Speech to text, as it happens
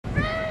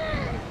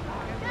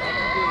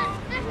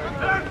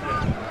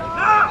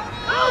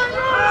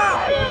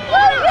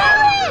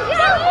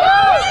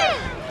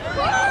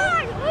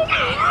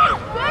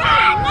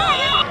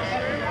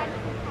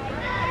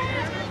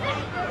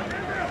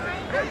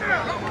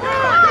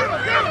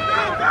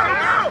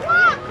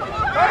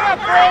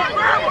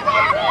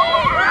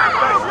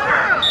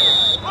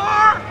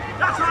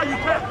That's how you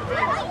get.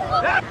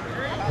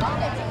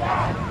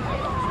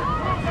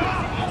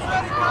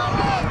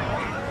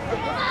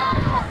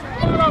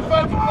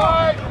 Offensive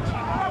line.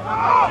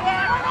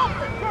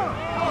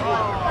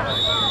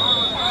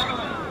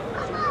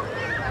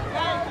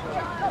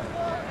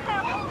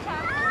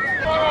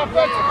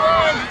 Offensive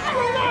line.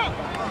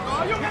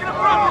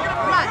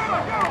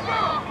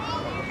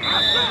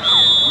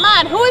 Come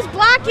on, who is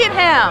blocking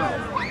him?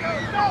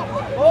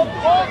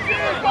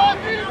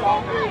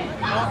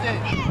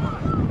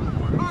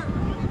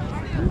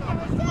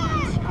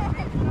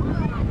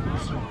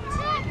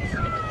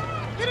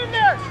 Get in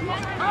there!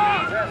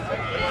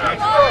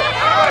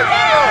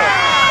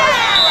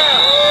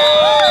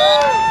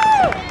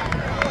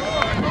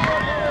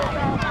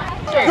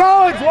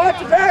 Goins, watch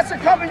the passer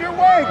coming your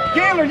way.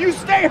 Gaylor, you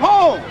stay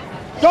home.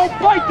 Don't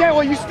fight that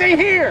way. You stay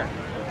here.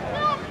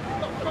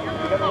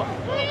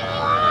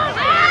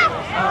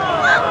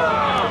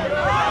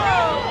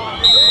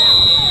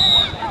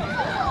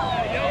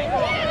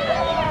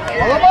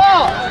 Pull them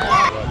off.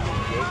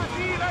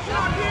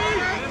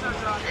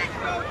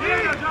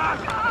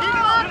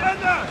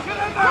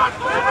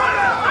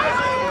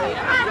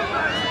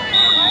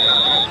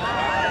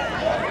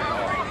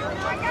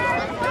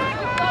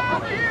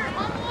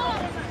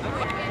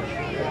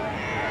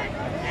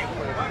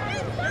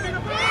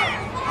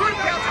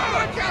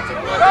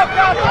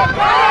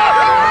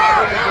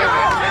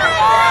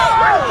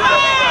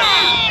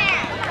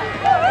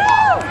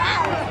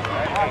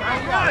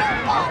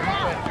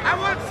 I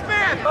want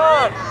Smith!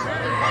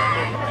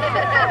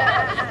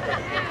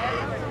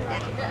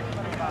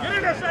 Get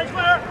in there, St.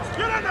 Clair!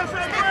 Get in there,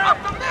 St. Clair! Up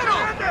the middle!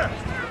 Get in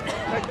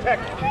there!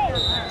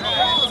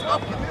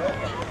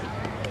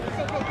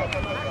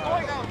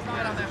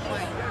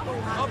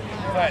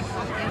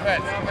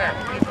 Defense, come here.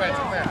 Defense,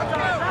 come here.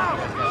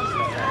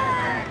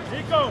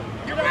 Nico,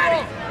 get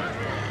ready!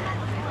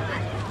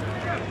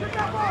 Get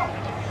that ball!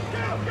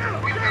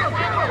 Get him!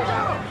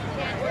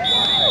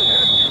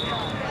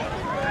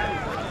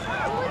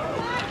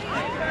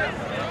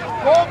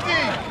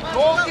 Goldie!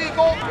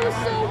 It was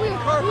so weird. We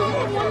had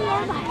 1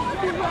 yard behind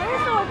the runner,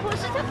 so I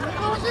pushed it up,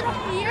 throws it up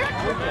here.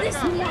 This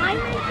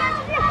lineman gets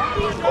here,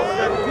 he's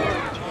over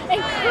and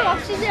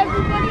crushes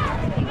everybody.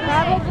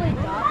 Probably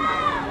not.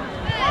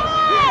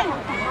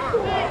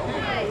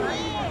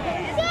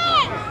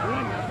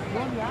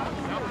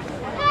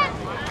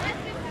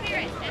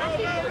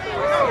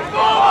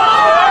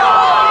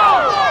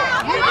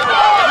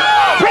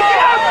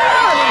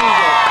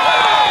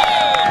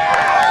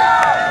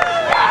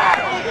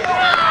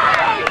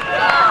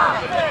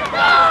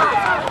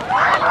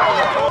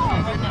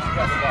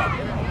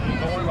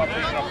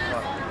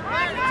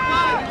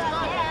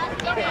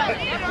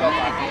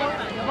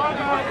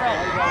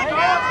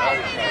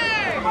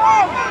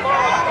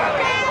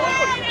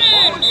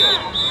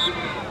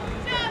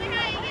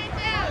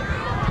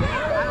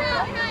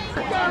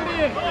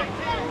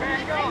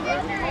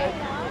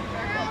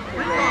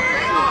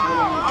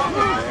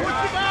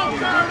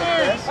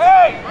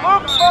 Hey,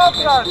 look,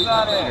 Bobcat's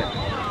not in.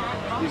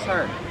 He's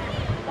hurt.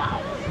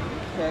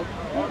 Okay.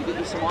 Want to get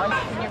you some ice?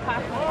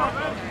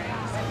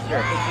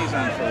 Here, put these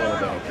on for a little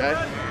bit, okay?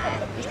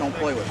 Just don't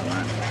play with them,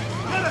 man.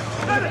 Get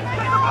it!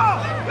 Get the ball!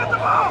 Get the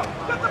ball!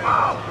 Get the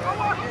ball!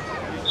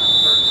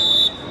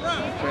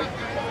 Okay.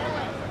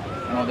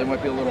 I know they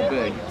might be a little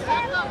big.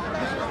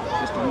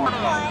 Just a one.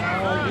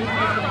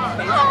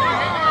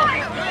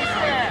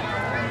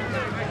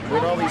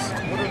 What are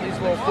these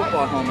little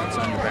football helmets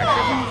on your back?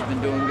 Everyone's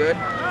been doing good?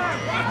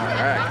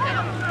 Alright.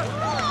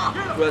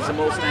 Who has the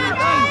most on your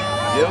team?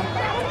 You?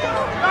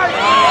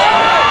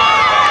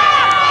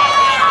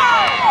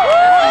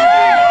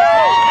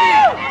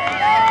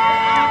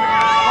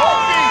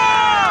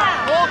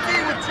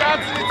 Goldie with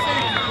Johnson and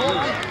safety.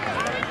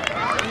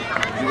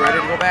 You ready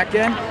to go back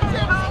in?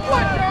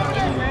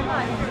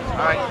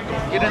 Alright,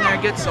 get in there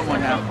and get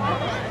someone now.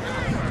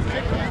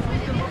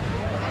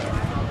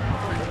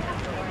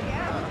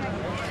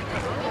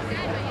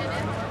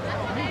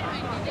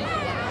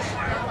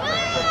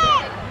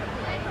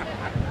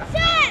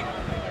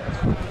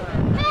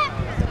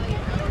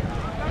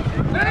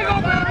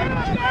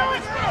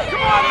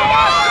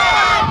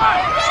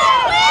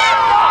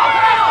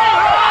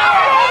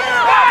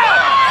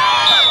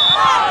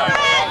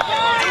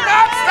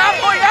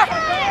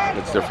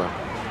 It's different.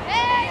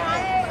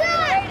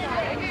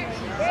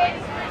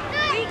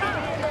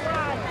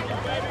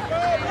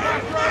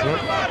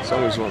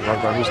 Somebody's one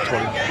right by. Who's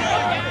 20?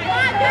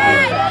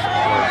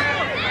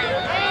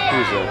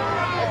 Who's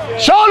that?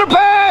 Shoulder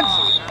pads!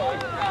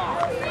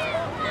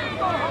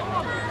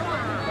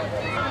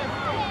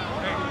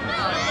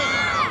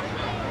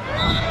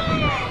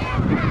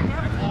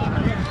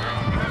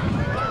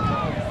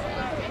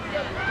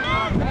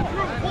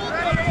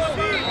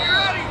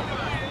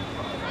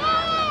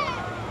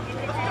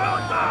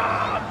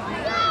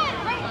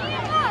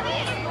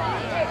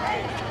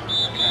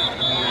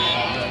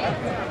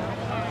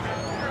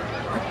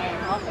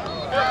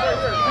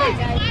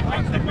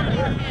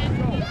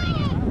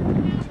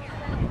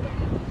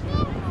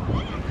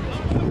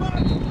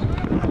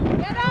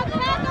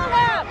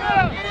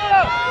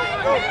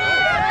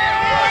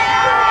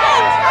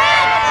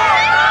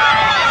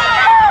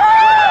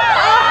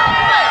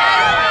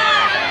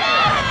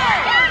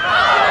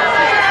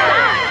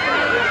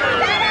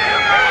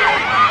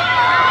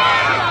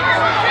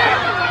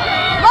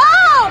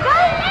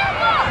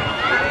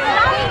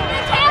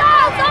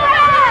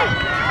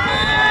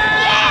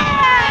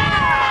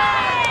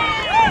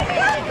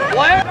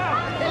 flag.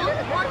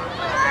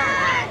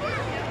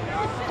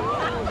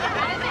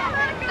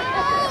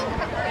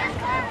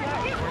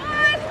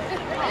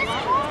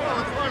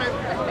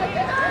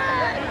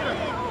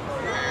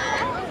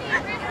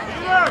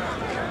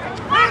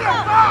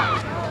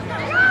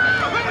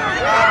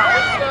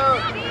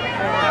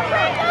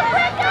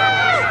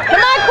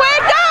 Come on,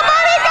 quick, go,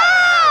 buddy, go!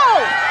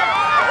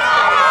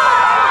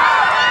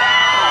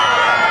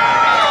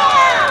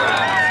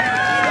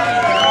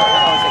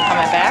 Oh, is it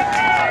coming back?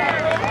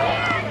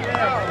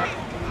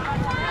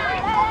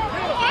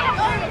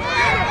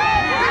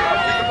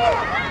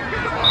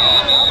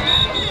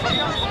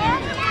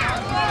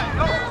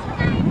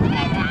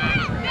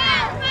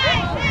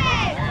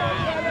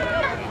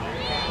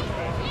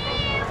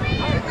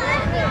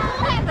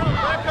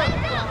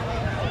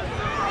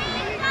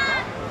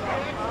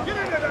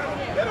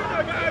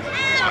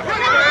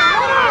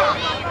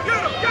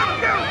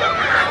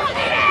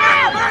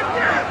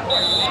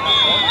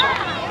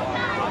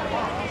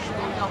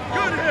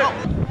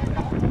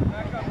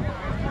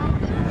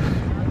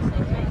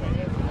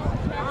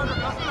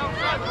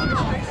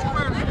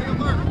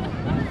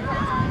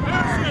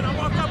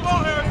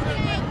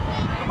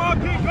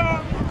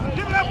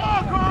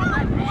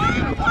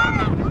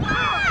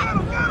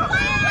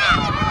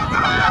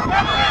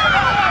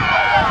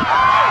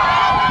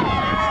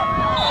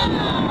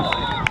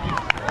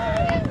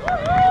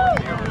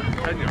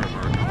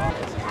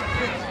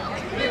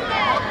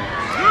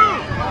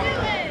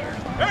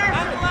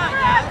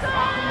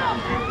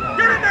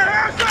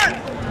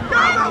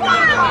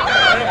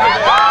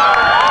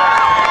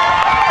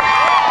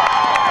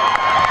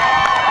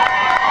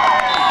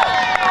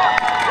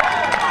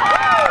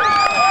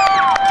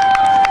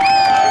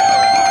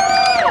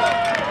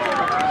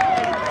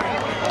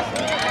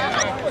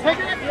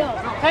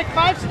 Take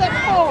 5 steps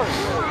forward.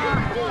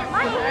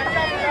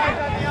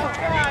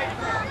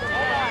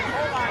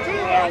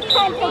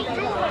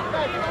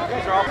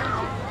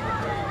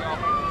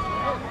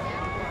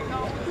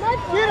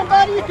 Get him,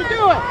 buddy. You can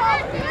do it.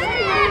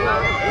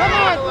 Come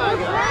on.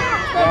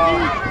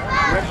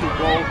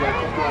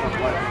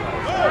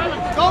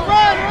 Go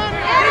run.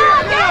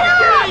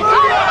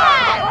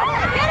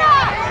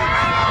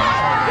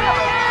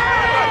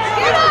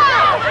 Get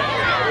up!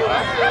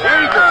 There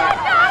you go.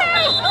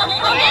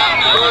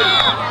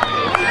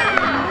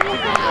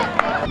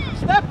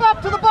 Step up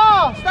to the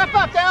ball. Step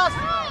up, Dallas.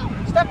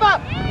 Step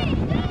up.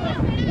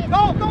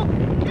 Go.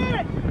 Get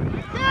it.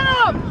 Get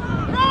him.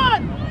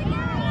 Run.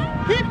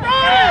 Keep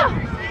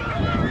running.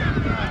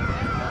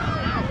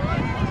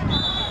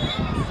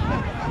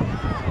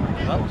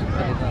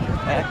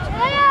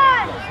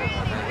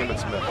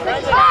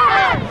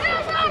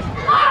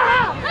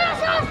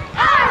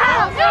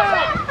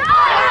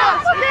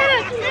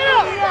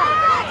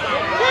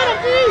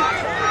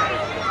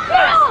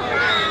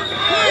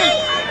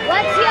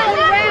 Let's yell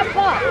ramp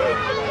up.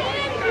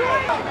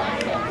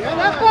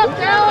 Step up,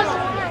 Dallas.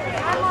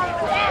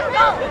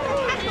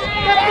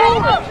 Step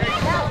forward.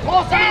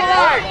 Close to the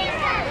line.